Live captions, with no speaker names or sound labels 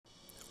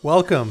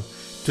Welcome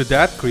to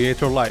That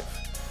Creator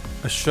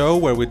Life, a show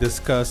where we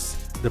discuss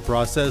the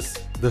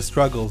process, the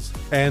struggles,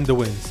 and the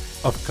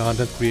wins of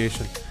content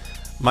creation.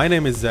 My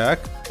name is Zach.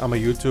 I'm a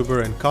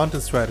YouTuber and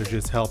content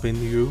strategist helping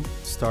you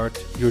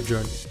start your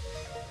journey.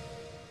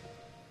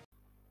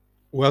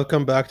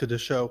 Welcome back to the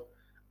show.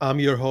 I'm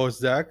your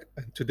host, Zach,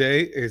 and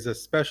today is a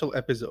special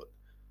episode.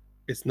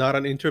 It's not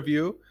an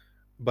interview,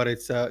 but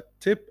it's a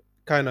tip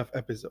kind of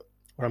episode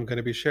where I'm going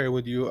to be sharing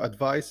with you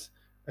advice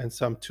and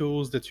some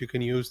tools that you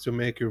can use to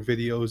make your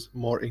videos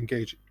more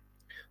engaging.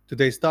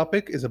 Today's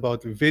topic is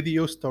about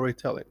video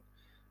storytelling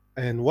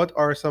and what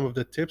are some of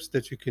the tips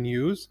that you can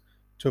use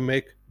to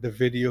make the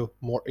video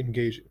more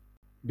engaging.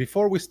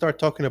 Before we start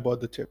talking about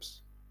the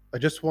tips, I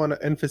just want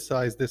to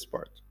emphasize this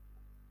part.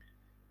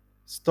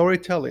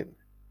 Storytelling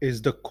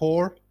is the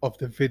core of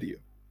the video.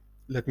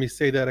 Let me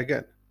say that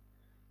again.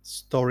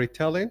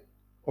 Storytelling,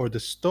 or the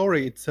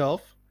story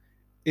itself,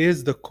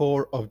 is the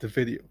core of the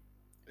video.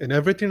 And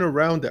everything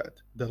around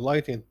that, the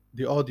lighting,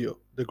 the audio,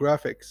 the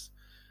graphics,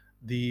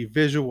 the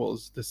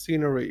visuals, the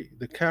scenery,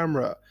 the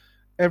camera,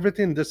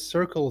 everything that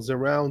circles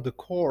around the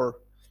core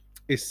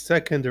is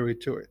secondary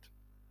to it.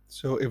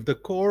 So if the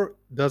core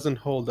doesn't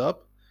hold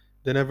up,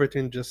 then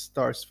everything just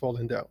starts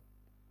falling down.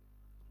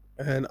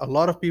 And a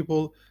lot of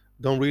people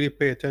don't really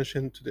pay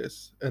attention to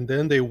this. And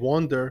then they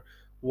wonder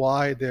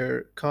why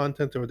their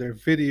content or their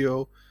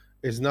video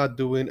is not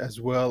doing as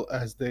well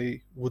as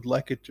they would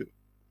like it to.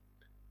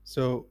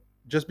 So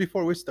just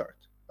before we start,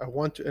 I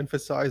want to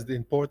emphasize the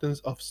importance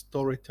of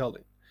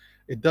storytelling.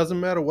 It doesn't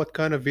matter what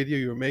kind of video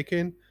you're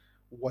making,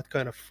 what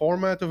kind of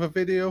format of a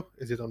video.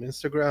 Is it on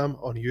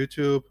Instagram, on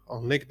YouTube,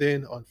 on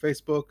LinkedIn, on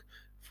Facebook,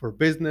 for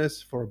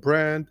business, for a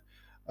brand,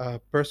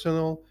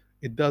 personal?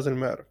 It doesn't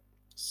matter.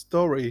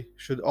 Story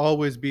should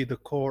always be the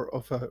core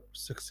of a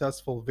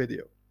successful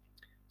video.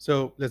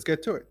 So let's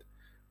get to it.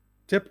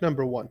 Tip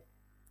number one,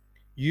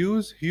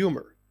 use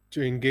humor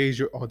to engage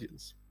your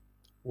audience.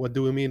 What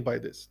do we mean by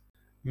this?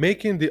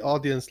 Making the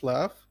audience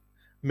laugh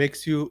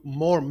makes you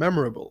more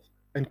memorable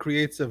and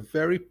creates a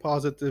very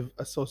positive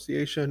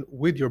association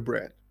with your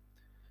brand.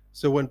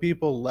 So when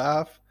people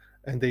laugh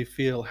and they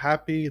feel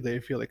happy, they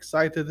feel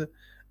excited,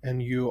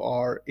 and you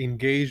are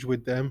engaged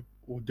with them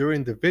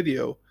during the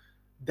video,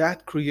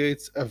 that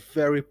creates a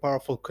very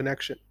powerful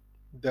connection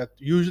that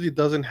usually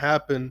doesn't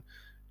happen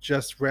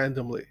just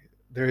randomly.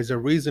 There is a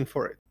reason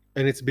for it,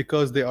 and it's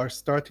because they are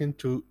starting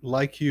to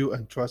like you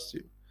and trust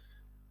you.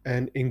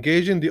 And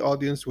engaging the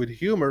audience with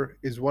humor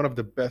is one of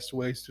the best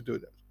ways to do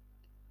that.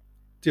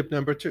 Tip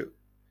number two,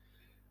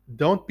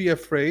 don't be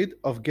afraid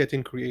of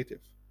getting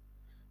creative.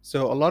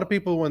 So a lot of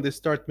people, when they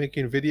start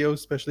making videos,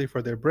 especially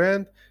for their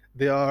brand,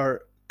 they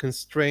are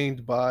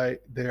constrained by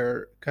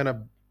their kind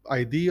of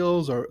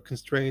ideals or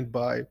constrained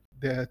by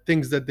the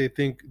things that they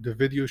think the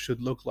video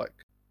should look like.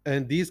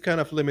 And these kind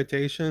of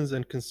limitations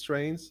and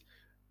constraints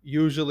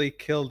usually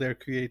kill their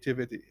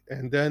creativity.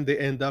 And then they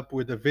end up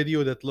with a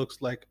video that looks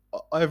like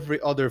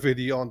every other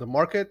video on the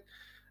market.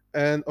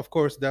 And of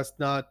course, that's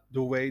not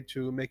the way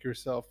to make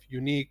yourself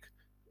unique,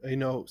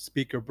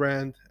 speak your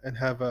brand and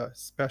have a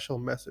special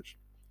message.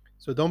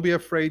 So don't be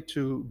afraid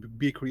to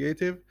be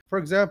creative. For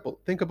example,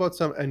 think about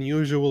some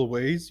unusual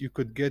ways you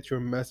could get your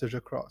message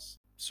across.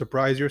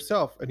 Surprise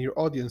yourself and your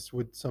audience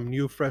with some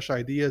new, fresh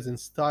ideas and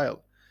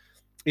style.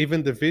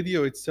 Even the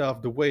video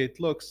itself, the way it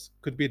looks,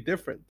 could be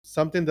different.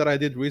 Something that I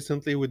did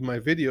recently with my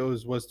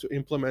videos was to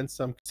implement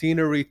some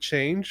scenery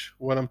change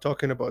when I'm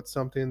talking about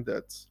something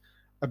that's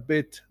a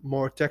bit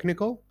more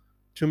technical,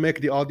 to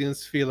make the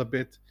audience feel a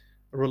bit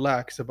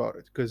relaxed about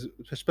it. Because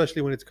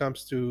especially when it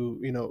comes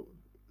to,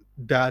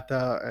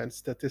 data and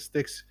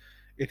statistics,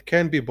 it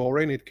can be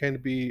boring, it can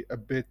be a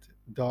bit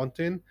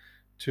daunting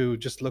to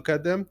just look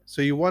at them.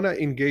 So you want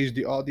to engage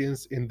the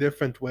audience in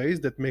different ways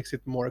that makes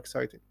it more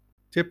exciting.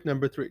 Tip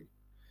number three,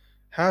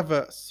 have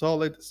a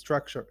solid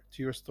structure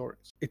to your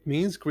stories. It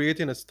means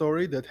creating a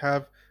story that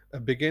have a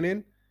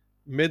beginning,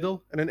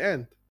 middle, and an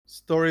end.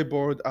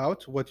 Storyboard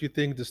out what you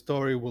think the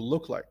story will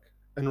look like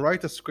and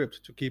write a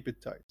script to keep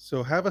it tight.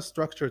 So have a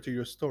structure to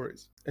your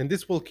stories, and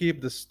this will keep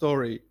the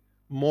story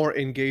more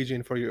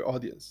engaging for your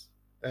audience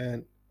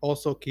and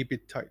also keep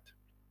it tight.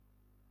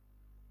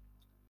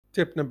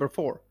 Tip number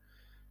four,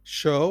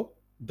 show,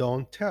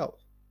 don't tell.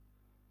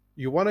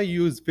 You want to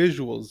use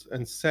visuals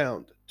and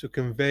sound to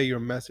convey your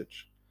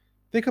message.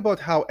 Think about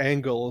how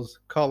angles,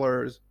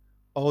 colors,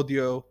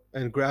 audio,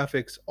 and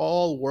graphics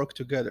all work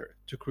together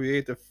to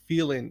create a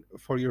feeling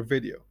for your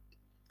video.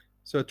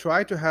 So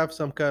try to have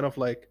some kind of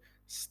like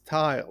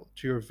style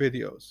to your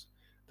videos.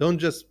 Don't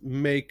just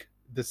make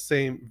the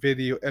same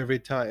video every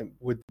time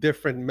with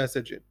different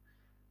messaging,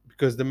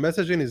 because the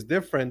messaging is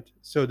different,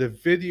 so the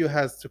video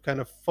has to kind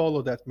of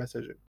follow that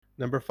messaging.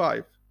 Number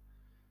five,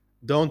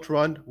 don't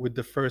run with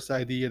the first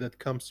idea that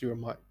comes to your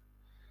mind.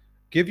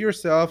 Give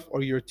yourself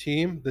or your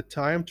team the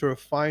time to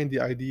refine the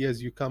ideas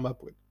you come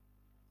up with.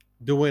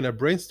 Doing a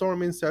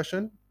brainstorming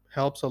session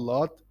helps a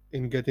lot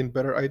in getting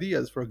better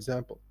ideas, for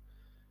example.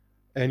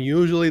 And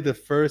usually the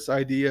first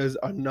ideas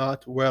are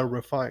not well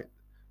refined.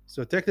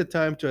 So take the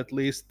time to at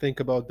least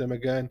think about them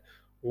again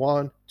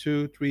one,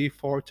 two, three,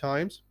 4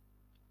 times,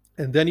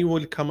 and then you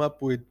will come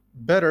up with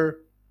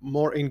better,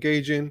 more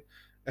engaging,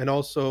 and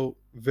also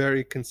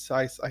very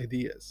concise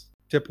ideas.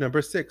 Tip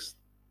number 6: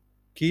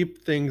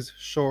 keep things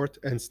short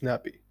and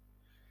snappy.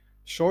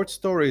 Short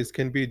stories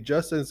can be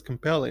just as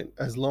compelling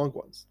as long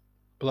ones.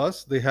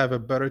 Plus, they have a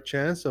better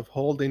chance of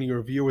holding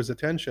your viewer's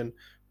attention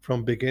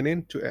from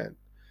beginning to end.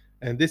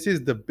 And this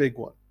is the big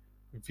one: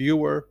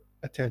 viewer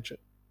attention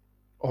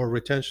or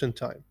retention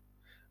time.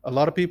 A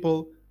lot of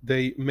people,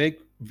 they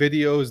make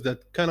videos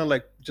that kind of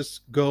like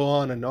just go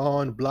on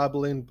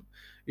blabbling.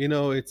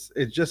 It's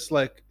just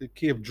like they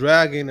keep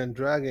dragging and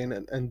dragging,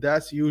 and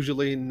that's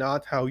usually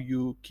not how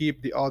you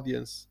keep the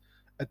audience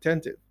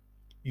attentive.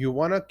 You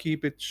want to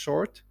keep it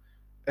short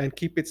and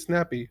keep it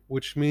snappy,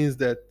 which means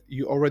that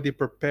you already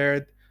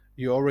prepared,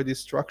 you already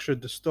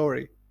structured the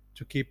story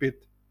to keep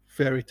it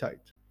very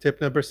tight. Tip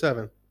number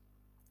 7: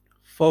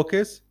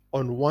 focus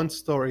on one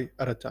story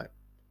at a time.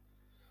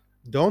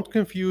 Don't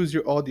confuse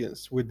your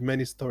audience with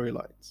many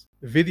storylines.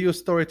 Video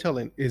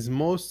storytelling is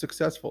most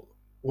successful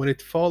when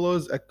it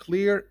follows a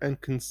clear and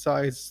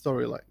concise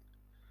storyline.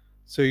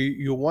 So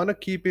you want to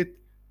keep it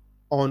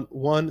on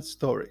one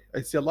story.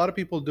 I see a lot of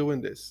people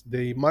doing this.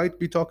 They might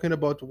be talking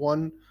about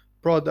one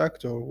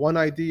product or one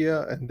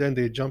idea, and then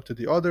they jump to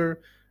the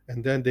other,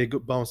 and then they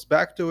bounce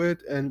back to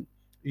it, and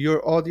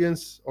your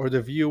audience or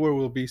the viewer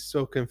will be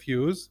so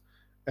confused,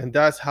 and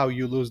that's how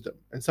you lose them.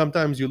 And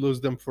sometimes you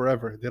lose them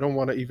forever. They don't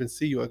want to even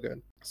see you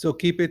again. So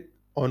keep it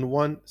on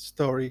one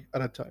story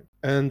at a time.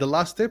 And the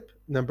last tip,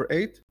 number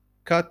 8: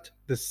 cut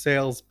the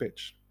sales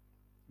pitch.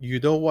 You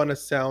don't want to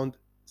sound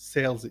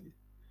salesy.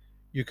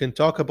 You can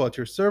talk about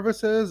your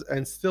services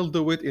and still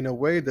do it in a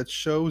way that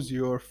shows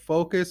your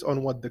focus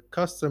on what the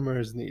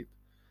customers need,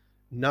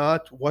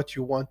 not what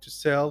you want to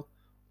sell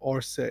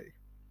or say.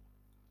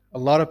 A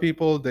lot of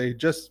people, they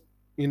just,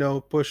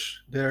 push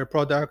their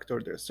product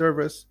or their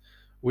service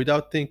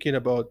without thinking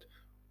about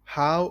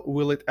how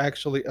will it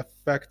actually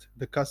affect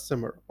the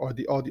customer or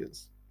the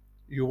audience.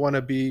 You want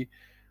to be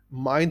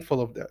mindful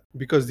of that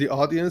because the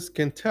audience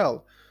can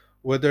tell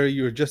whether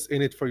you're just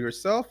in it for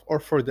yourself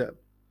or for them,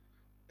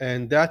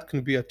 and that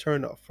can be a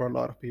turnoff for a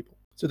lot of people.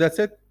 So that's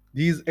it.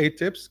 These 8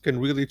 tips can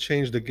really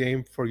change the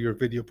game for your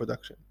video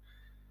production.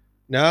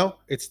 Now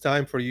it's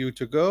time for you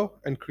to go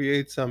and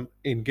create some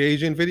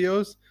engaging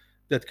videos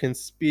that can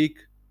speak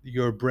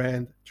your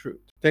brand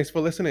truth. Thanks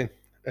for listening.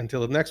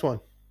 Until the next one.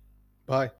 Bye.